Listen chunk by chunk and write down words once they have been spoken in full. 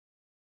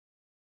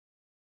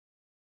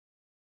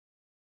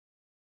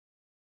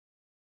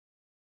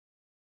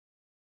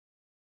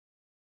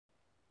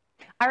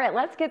All right,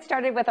 let's get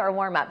started with our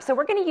warm-up. So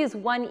we're going to use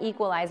one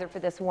equalizer for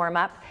this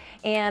warm-up,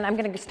 and I'm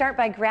going to start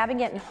by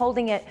grabbing it and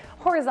holding it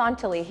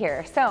horizontally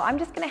here. So I'm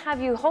just going to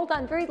have you hold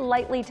on very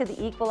lightly to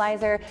the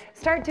equalizer,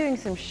 start doing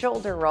some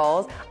shoulder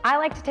rolls. I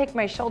like to take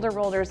my shoulder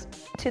rollers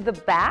to the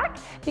back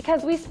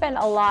because we spend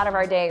a lot of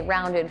our day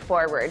rounded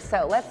forward.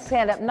 So let's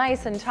stand up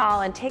nice and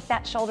tall and take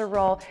that shoulder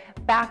roll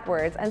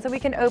backwards, and so we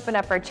can open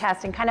up our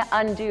chest and kind of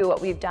undo what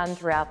we've done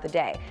throughout the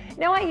day.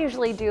 Now I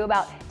usually do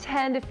about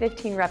 10 to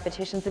 15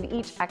 repetitions of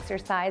each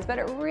exercise, but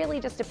it really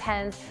just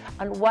depends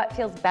on what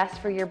feels best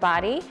for your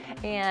body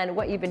and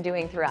what you've been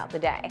doing throughout the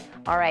day.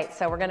 All right,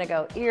 so we're gonna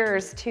go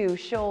ears to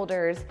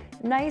shoulders,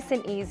 nice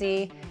and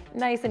easy,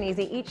 nice and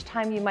easy. Each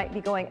time you might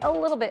be going a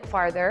little bit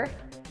farther,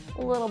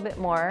 a little bit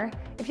more.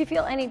 If you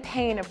feel any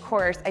pain, of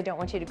course, I don't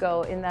want you to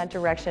go in that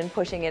direction,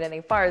 pushing it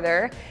any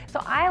farther.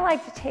 So I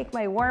like to take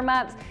my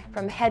warm-ups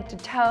from head to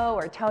toe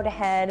or toe to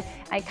head.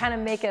 I kind of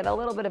make it a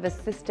little bit of a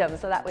system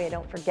so that way I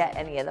don't forget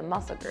any of the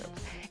muscle groups.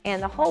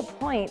 And the whole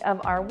point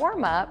of our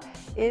warm-up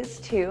is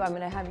to, I'm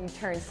going to have you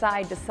turn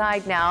side to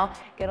side now,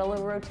 get a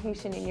little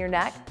rotation in your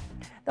neck.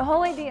 The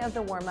whole idea of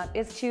the warm-up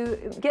is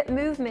to get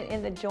movement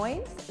in the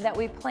joints that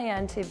we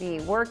plan to be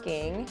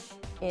working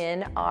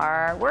in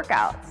our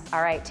workouts.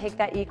 All right, take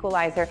that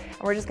equalizer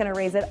and we're just gonna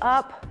raise it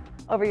up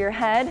over your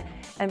head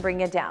and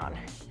bring it down.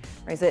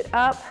 Raise it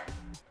up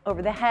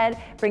over the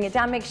head, bring it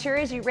down. Make sure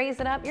as you raise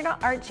it up, you're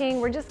not arching.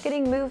 We're just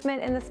getting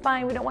movement in the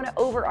spine. We don't want to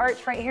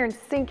overarch right here and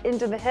sink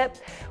into the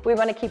hips. We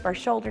want to keep our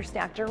shoulders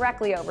stacked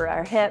directly over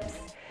our hips.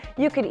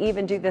 You could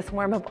even do this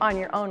warm-up on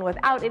your own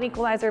without an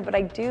equalizer, but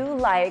I do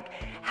like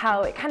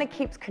how it kind of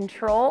keeps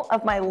control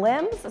of my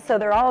limbs so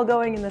they're all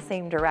going in the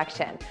same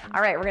direction.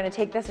 All right, we're going to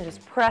take this and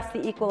just press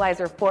the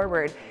equalizer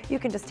forward. You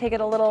can just take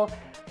it a little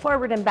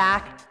forward and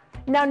back.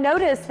 Now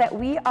notice that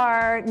we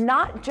are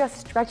not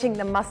just stretching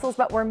the muscles,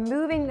 but we're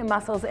moving the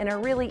muscles in a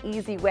really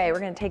easy way. We're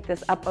going to take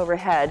this up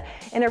overhead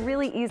in a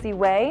really easy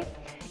way,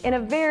 in a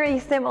very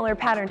similar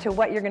pattern to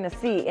what you're going to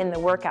see in the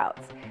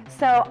workouts.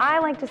 So I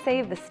like to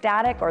save the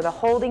static or the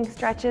holding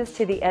stretches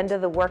to the end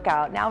of the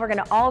workout. Now we're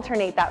going to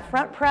alternate that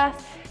front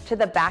press to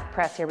the back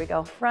press. Here we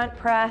go. Front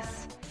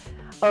press,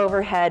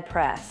 overhead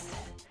press.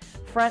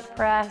 Front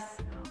press,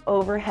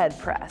 overhead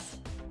press.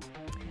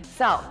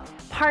 So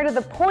part of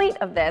the point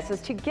of this is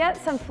to get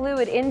some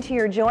fluid into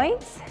your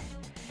joints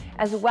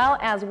as well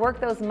as work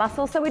those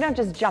muscles so we don't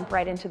just jump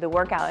right into the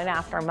workout and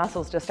ask our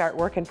muscles to start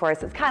working for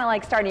us. It's kind of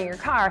like starting your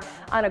car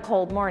on a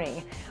cold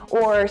morning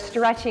or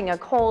stretching a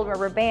cold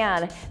rubber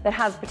band that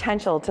has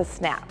potential to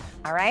snap,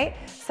 all right?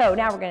 So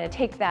now we're going to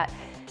take that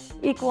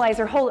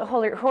equalizer,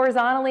 hold it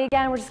horizontally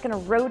again. We're just going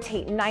to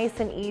rotate nice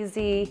and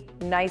easy,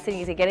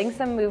 getting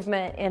some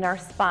movement in our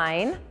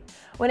spine.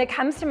 When it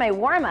comes to my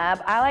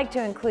warm-up, I like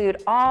to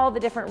include all the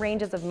different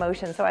ranges of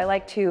motion. So I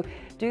like to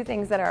do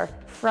things that are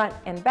front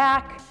and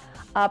back,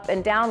 up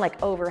and down,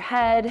 like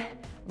overhead,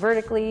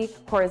 vertically,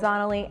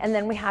 horizontally, and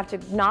then we have to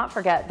not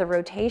forget the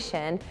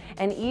rotation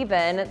and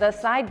even the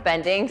side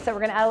bending. So we're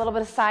gonna add a little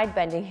bit of side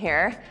bending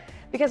here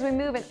because we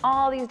move in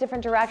all these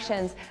different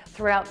directions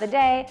throughout the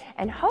day,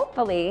 and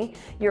hopefully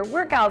your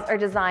workouts are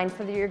designed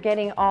so that you're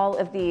getting all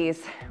of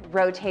these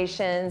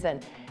rotations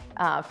and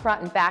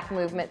front and back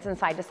movements and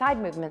side to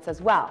side movements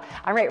as well.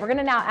 All right, we're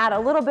gonna now add a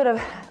little bit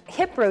of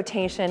hip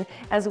rotation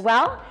as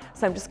well.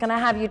 So I'm just gonna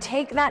have you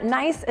take that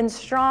nice and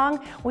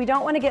strong. We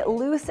don't wanna get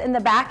loose in the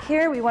back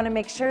here. We wanna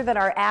make sure that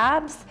our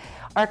abs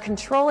are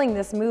controlling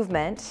this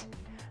movement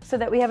so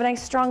that we have a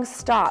nice strong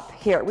stop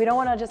here. We don't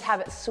wanna just have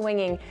it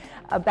swinging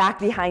back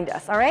behind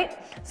us, all right?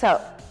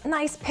 So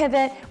nice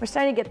pivot. We're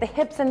starting to get the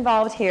hips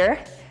involved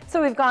here.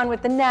 So we've gone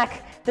with the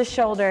neck, the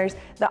shoulders,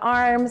 the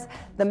arms,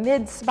 the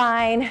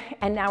mid-spine,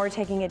 and now we're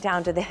taking it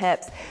down to the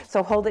hips.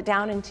 So hold it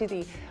down into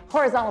the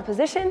horizontal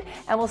position,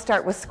 and we'll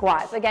start with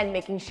squats. Again,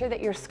 making sure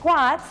that your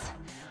squats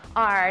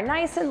are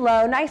nice and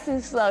low, nice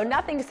and slow,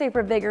 nothing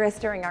super vigorous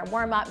during our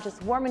warm-up,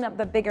 just warming up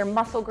the bigger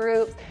muscle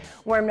groups,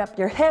 warming up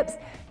your hips,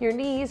 your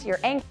knees, your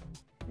ankles.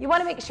 You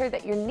want to make sure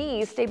that your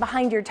knees stay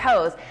behind your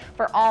toes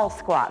for all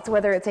squats,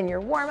 whether it's in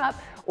your warm-up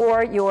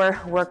or your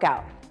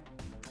workout.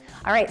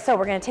 All right, so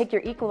we're going to take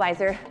your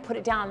equalizer, put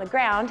it down on the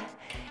ground,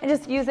 and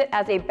just use it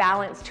as a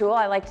balance tool.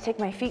 I like to take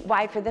my feet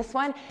wide for this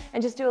one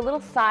and just do a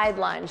little side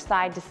lunge,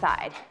 side to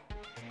side,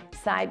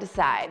 side to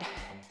side.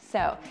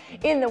 So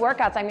in the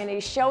workouts, I'm going to be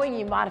showing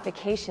you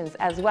modifications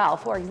as well.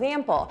 For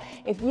example,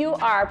 if you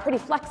are pretty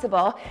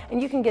flexible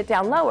and you can get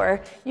down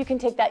lower, you can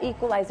take that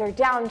equalizer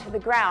down to the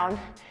ground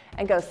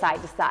and go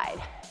side to side,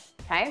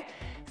 okay?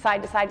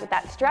 Side to side with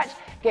that stretch.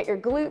 Get your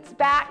glutes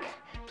back.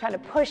 Try to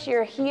push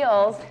your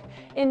heels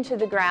into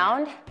the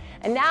ground.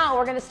 And now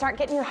we're gonna start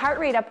getting your heart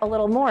rate up a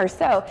little more.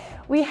 So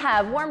we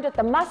have warmed up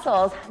the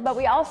muscles, but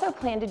we also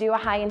plan to do a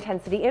high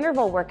intensity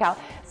interval workout.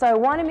 So I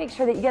wanna make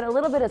sure that you get a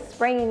little bit of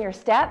spring in your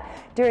step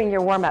during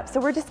your warm up. So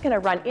we're just gonna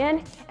run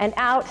in and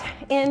out,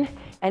 in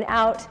and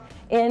out,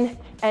 in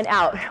and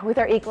out with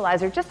our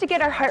equalizer, just to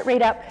get our heart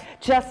rate up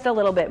just a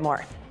little bit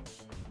more.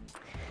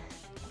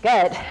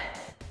 Good.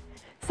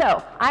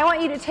 So I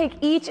want you to take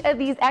each of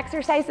these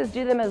exercises,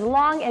 do them as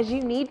long as you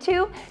need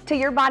to, till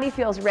your body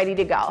feels ready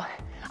to go.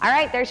 All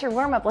right, there's your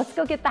warm-up. Let's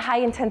go get the high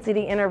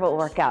intensity interval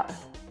workout.